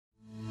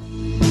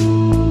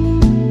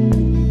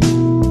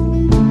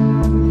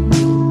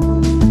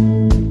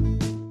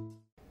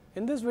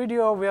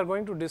are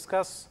going to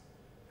discuss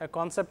a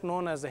concept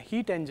known as a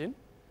heat engine.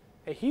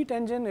 A heat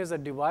engine is a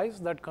device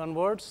that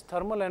converts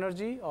thermal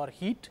energy or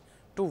heat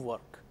to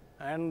work.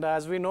 And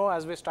as we know,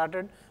 as we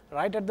started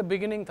right at the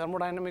beginning,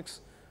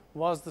 thermodynamics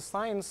was the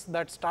science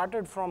that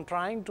started from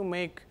trying to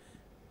make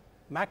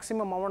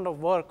maximum amount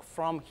of work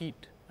from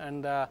heat.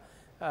 And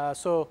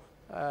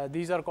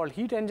these are called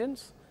heat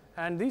engines,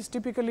 and these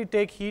typically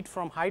take heat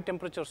from high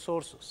temperature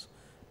sources.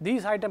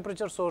 These high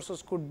temperature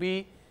sources could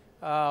be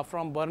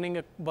from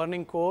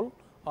burning coal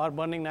or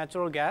burning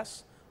natural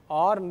gas,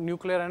 or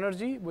nuclear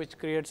energy, which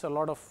creates a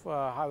lot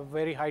of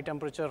very high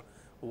temperature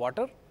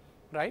water,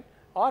 right,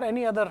 or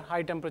any other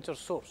high temperature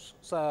source.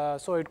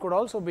 So it could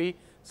also be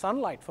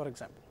sunlight, for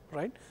example,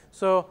 right.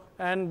 So,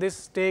 and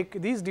these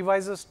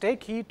devices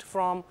take heat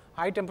from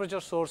high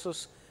temperature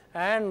sources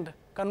and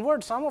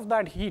convert some of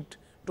that heat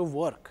to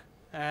work,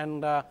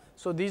 and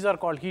so these are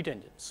called heat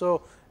engines.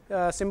 So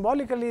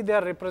symbolically they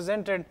are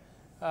represented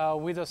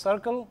with a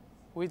circle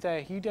with a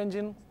heat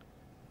engine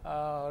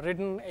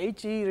written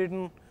HE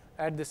written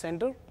at the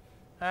center,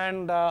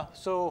 and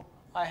so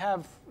I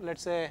have, let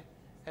us say,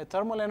 a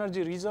thermal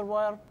energy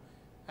reservoir,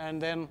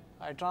 and then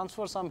I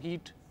transfer some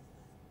heat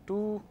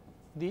to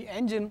the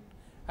engine,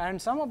 and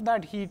some of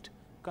that heat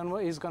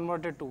is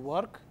converted to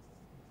work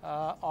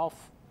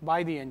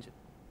by the engine.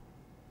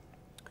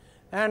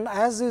 And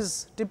as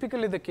is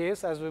typically the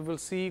case, as we will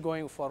see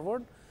going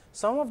forward,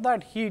 some of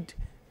that heat,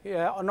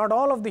 not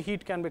all of the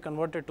heat can be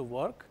converted to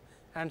work,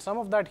 and some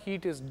of that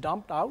heat is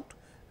dumped out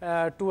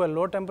to a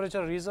low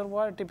temperature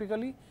reservoir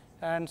typically,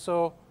 and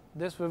so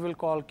this we will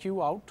call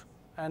Q out,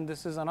 and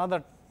this is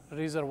another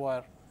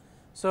reservoir.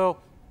 So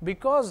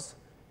because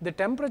the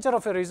temperature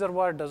of a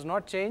reservoir does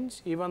not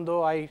change even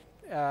though I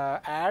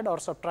add or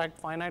subtract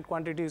finite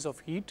quantities of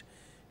heat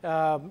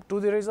to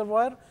the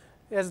reservoir,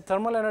 as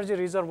thermal energy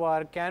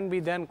reservoir can be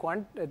then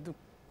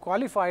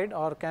qualified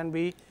or can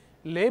be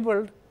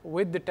labeled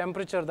with the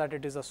temperature that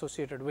it is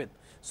associated with.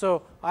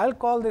 So I will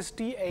call this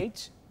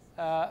TH,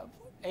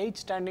 H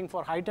standing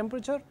for high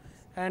temperature,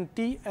 and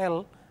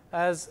TL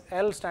as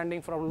L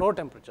standing for low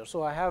temperature.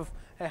 So I have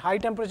a high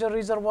temperature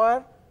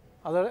reservoir,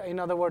 in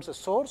other words a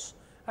source,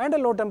 and a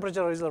low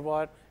temperature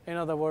reservoir, in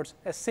other words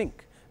a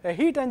sink. A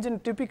heat engine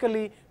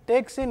typically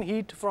takes in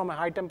heat from a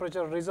high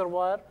temperature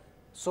reservoir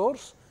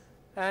source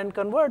and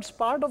converts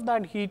part of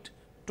that heat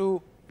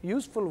to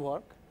useful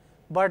work,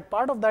 but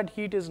part of that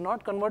heat is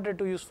not converted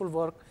to useful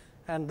work,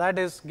 and that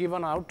is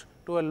given out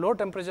to a low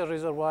temperature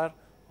reservoir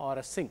or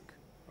a sink,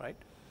 right.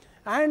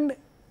 And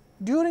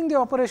during the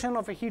operation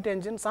of a heat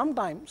engine,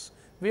 sometimes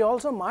we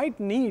also might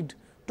need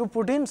to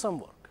put in some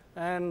work,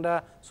 and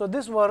so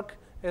this work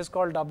is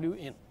called W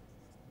in,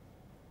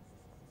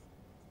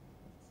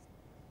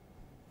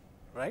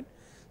 right.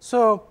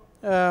 So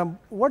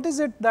what is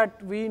it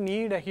that we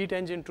need a heat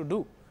engine to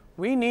do?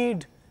 We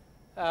need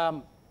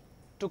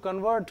to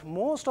convert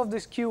most of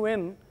this Q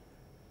in.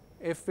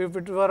 If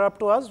it were up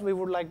to us, we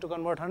would like to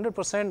convert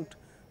 100%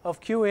 of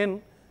Q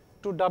in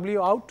to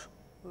W out,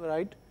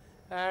 right,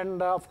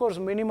 and of course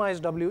minimize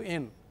W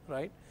in,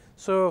 right.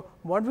 So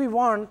what we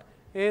want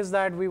is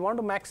that we want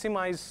to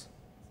maximize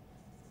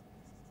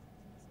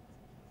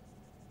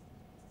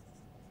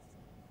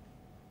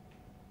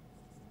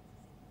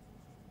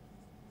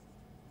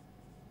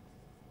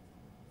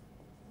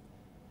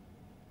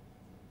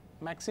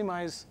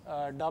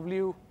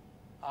W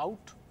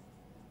out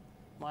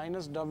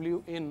minus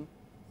W in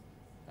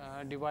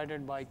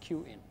divided by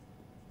Q in,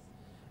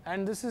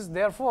 and this is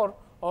therefore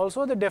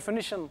also the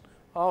definition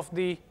of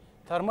the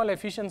thermal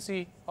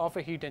efficiency of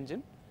a heat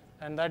engine,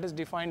 and that is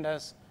defined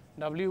as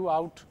W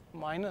out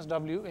minus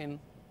W in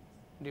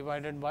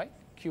divided by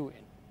Q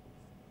in,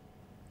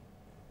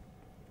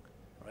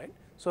 right.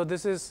 So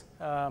this is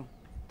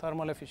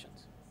thermal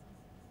efficiency.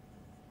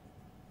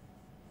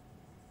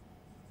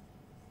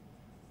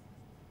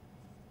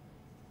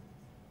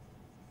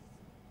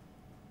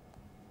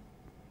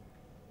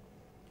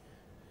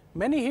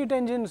 Many heat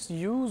engines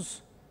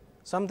use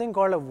something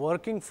called a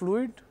working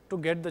fluid to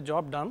get the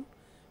job done.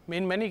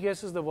 In many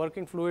cases, the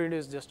working fluid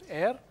is just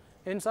air.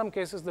 In some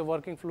cases, the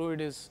working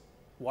fluid is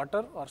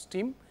water or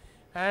steam,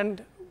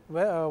 and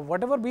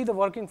whatever be the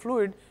working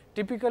fluid,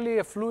 typically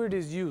a fluid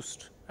is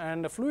used,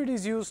 and a fluid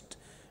is used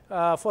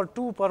for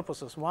two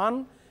purposes.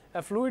 One,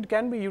 a fluid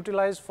can be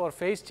utilized for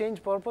phase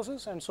change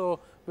purposes, and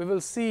so we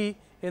will see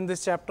in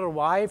this chapter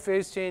why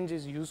phase change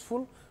is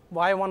useful,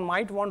 why one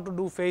might want to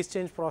do phase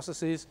change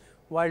processes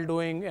while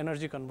doing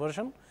energy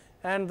conversion.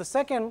 And the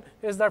second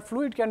is that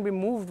fluid can be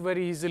moved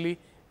very easily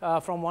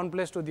from one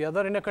place to the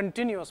other in a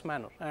continuous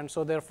manner, and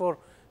so therefore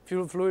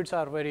fluids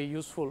are very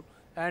useful,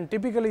 and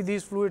typically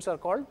these fluids are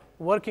called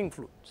working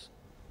fluids,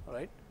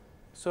 right.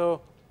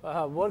 So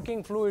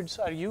working fluids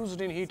are used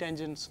in heat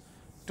engines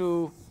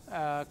to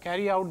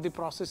carry out the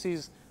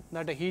processes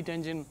that a heat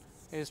engine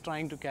is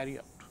trying to carry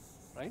out,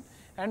 right.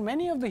 And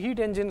many of the heat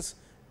engines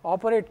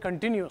operate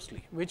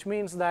continuously, which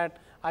means that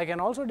I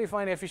can also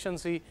define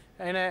efficiency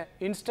in a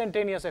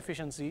instantaneous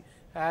efficiency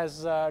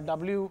as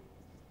W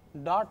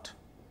dot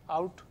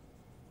out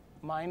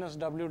minus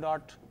W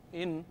dot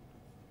in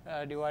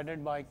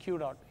divided by Q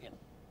dot in,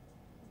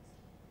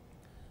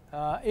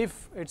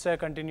 if it is a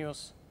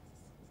continuous.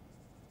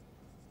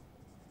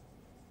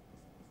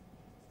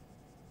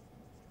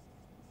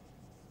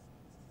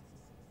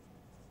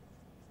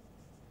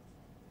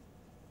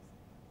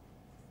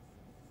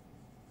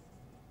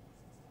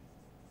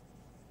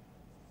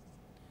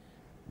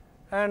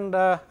 And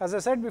as I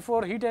said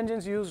before, heat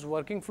engines use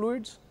working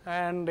fluids,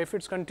 and if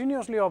it is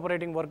continuously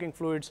operating working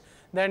fluids,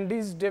 then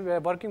these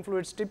working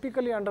fluids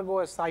typically undergo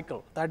a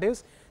cycle, that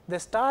is, they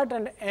start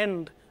and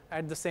end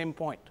at the same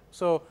point.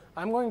 So,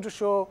 I am going to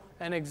show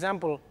an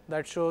example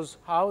that shows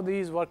how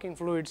these working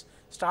fluids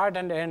start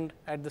and end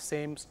at the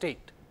same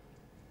state.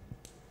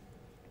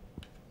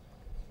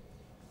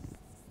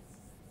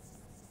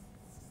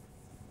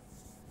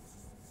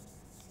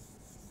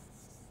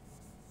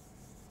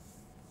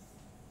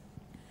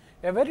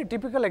 A very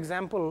typical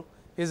example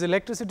is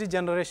electricity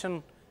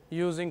generation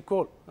using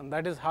coal, and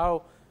that is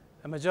how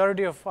a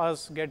majority of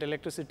us get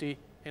electricity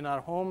in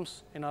our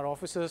homes, in our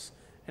offices,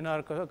 in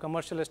our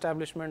commercial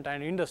establishment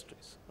and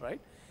industries, right.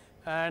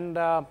 And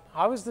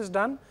how is this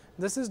done?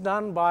 This is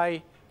done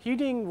by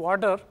heating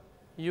water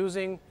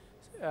using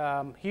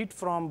heat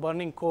from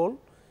burning coal,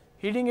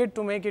 heating it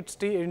to make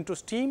it into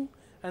steam,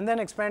 and then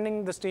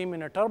expanding the steam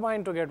in a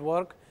turbine to get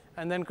work,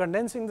 and then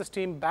condensing the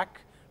steam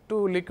back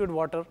to liquid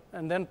water,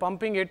 and then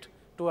pumping it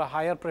to a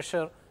higher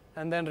pressure,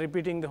 and then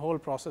repeating the whole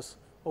process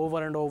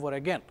over and over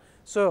again.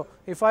 So,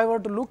 if I were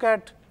to look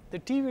at the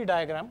TV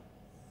diagram,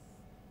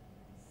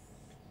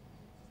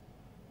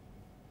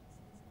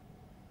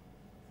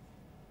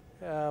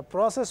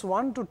 process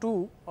 1 to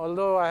 2,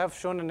 although I have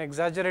shown an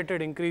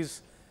exaggerated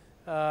increase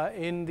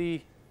in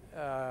the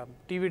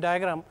TV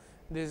diagram,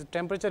 this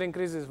temperature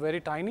increase is very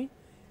tiny,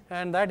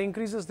 and that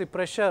increases the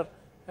pressure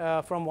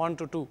from 1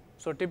 to 2.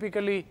 So,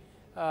 typically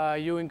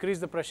you increase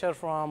the pressure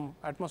from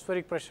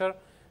atmospheric pressure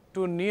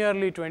to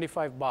nearly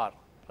 25 bar,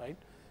 right.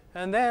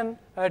 And then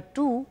at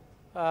 2,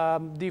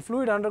 the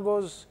fluid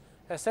undergoes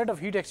a set of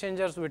heat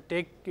exchangers which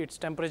take its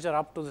temperature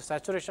up to the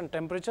saturation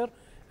temperature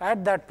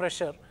at that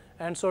pressure,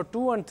 and so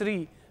 2 and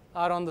 3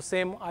 are on the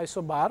same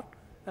isobar,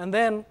 and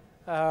then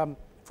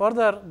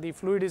further the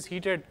fluid is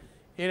heated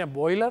in a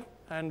boiler,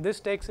 and this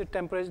takes it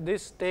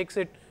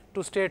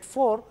to state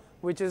 4,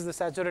 which is the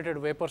saturated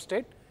vapor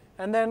state,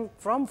 and then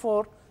from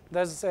 4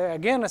 there is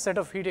again a set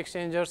of heat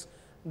exchangers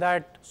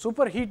that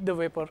superheat the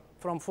vapor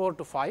from 4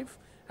 to 5,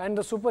 and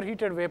the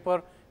superheated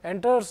vapor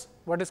enters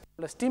what is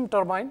called a steam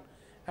turbine,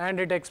 and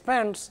it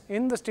expands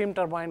in the steam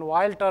turbine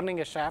while turning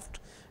a shaft,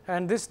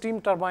 and this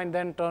steam turbine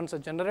then turns a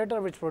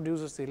generator which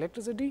produces the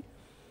electricity,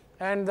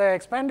 and the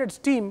expanded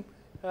steam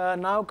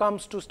now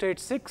comes to state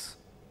 6,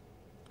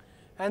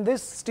 and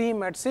this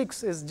steam at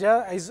 6 is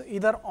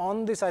either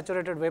on the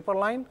saturated vapor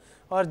line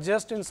or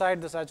just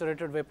inside the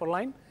saturated vapor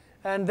line,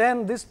 and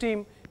then this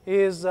steam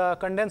is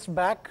condensed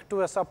back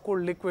to a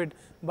subcooled liquid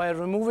by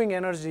removing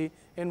energy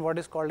in what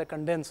is called a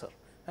condenser.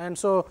 And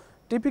so,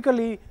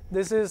 typically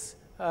this is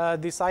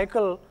the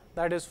cycle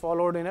that is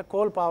followed in a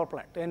coal power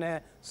plant, in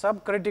a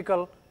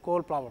subcritical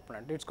coal power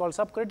plant. It is called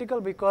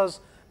subcritical because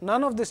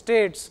none of the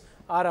states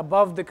are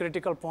above the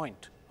critical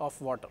point of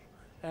water.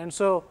 And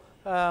so,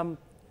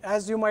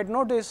 as you might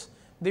notice,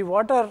 the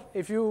water,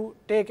 if you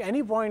take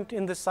any point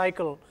in this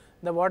cycle,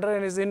 the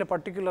water is in a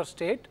particular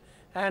state,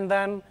 and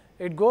then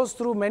it goes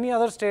through many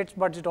other states,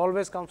 but it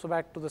always comes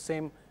back to the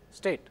same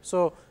state.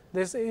 So,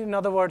 this, in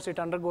other words, it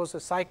undergoes a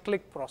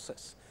cyclic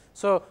process.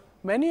 So,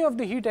 many of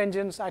the heat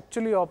engines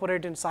actually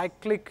operate in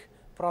cyclic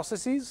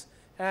processes,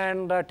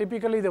 and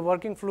typically the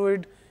working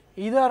fluid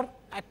either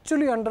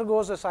actually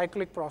undergoes a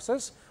cyclic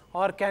process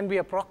or can be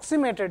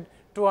approximated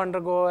to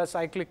undergo a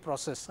cyclic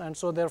process, and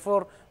so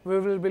therefore, we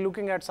will be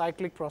looking at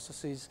cyclic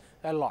processes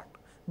a lot.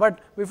 But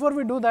before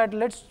we do that,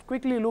 let us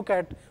quickly look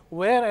at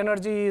where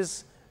energy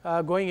is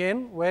going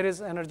in, where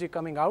is energy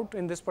coming out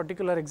in this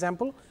particular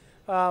example.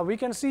 We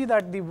can see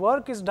that the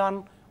work is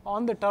done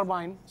on the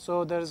turbine.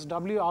 So, there is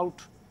W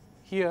out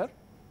here.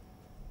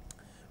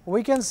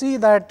 We can see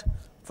that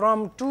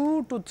from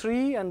 2 to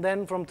 3, and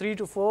then from 3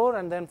 to 4,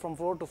 and then from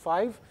 4 to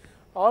 5,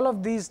 all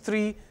of these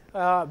 3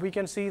 we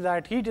can see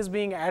that heat is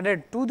being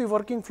added to the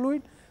working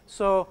fluid.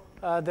 So,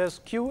 there is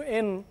Q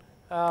in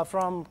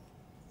from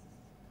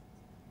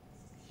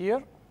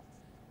here,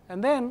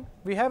 and then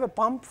we have a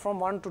pump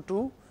from 1 to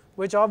 2,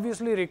 which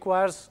obviously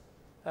requires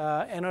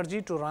energy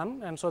to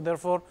run, and so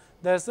therefore,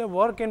 there is a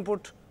work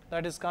input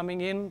that is coming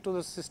into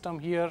the system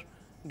here,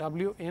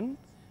 W in,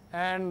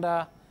 and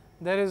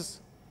there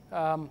is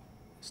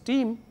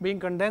steam being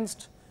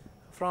condensed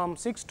from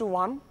 6 to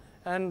 1,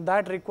 and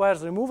that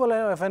requires removal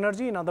of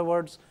energy, in other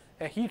words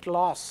a heat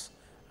loss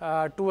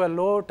to a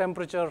low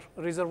temperature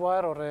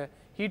reservoir or a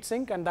heat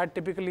sink, and that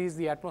typically is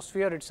the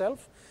atmosphere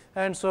itself.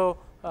 And so,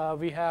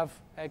 we have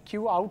a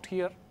Q out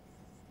here,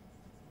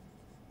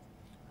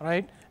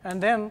 right,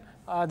 and then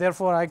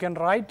therefore, I can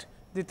write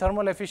the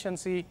thermal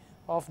efficiency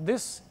of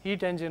this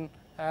heat engine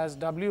as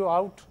W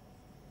out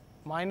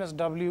minus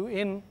W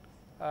in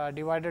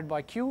divided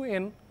by Q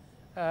in,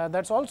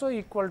 that is also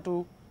equal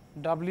to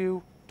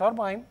W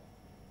turbine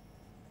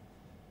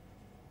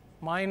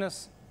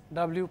minus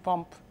W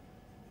pump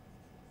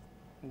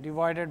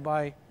divided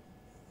by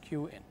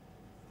Q in,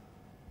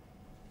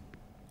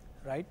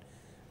 right.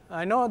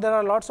 I know there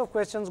are lots of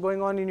questions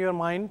going on in your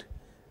mind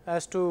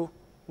as to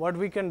what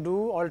we can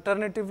do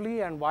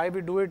alternatively and why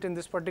we do it in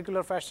this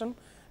particular fashion,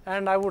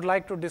 and I would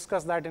like to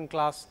discuss that in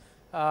class,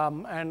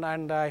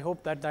 and I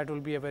hope that that will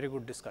be a very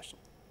good discussion.